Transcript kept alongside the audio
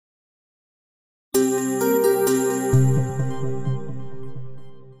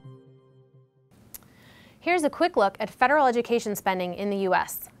Here's a quick look at federal education spending in the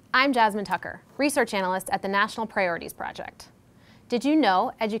U.S. I'm Jasmine Tucker, research analyst at the National Priorities Project. Did you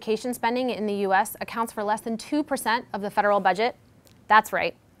know education spending in the U.S. accounts for less than 2% of the federal budget? That's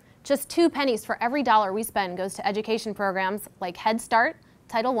right. Just 2 pennies for every dollar we spend goes to education programs like Head Start,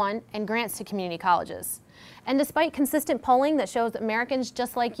 Title I, and grants to community colleges. And despite consistent polling that shows Americans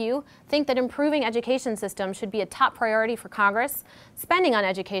just like you think that improving education systems should be a top priority for Congress, spending on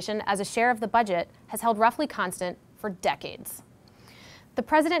education as a share of the budget has held roughly constant for decades. The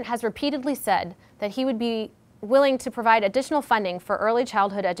President has repeatedly said that he would be willing to provide additional funding for early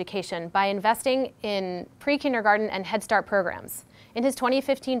childhood education by investing in pre-kindergarten and Head Start programs. In his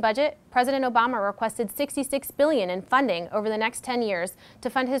 2015 budget, President Obama requested $66 billion in funding over the next 10 years to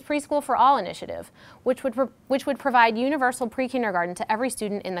fund his Preschool for All initiative, which would provide universal pre-kindergarten to every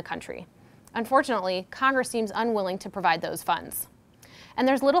student in the country. Unfortunately, Congress seems unwilling to provide those funds. And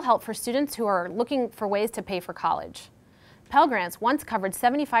there's little help for students who are looking for ways to pay for college. Pell Grants once covered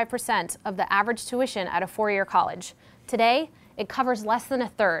 75% of the average tuition at a 4-year college. Today, it covers less than a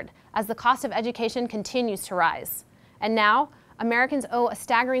third as the cost of education continues to rise. And now, Americans owe a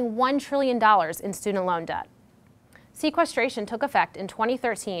staggering $1 trillion in student loan debt. Sequestration took effect in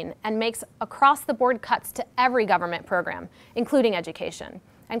 2013 and makes across-the-board cuts to every government program, including education.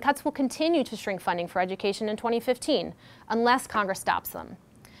 And cuts will continue to shrink funding for education in 2015, unless Congress stops them.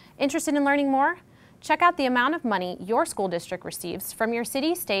 Interested in learning more? Check out the amount of money your school district receives from your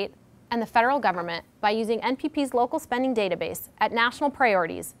city, state, and the federal government by using NPP's local spending database at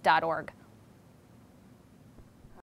nationalpriorities.org.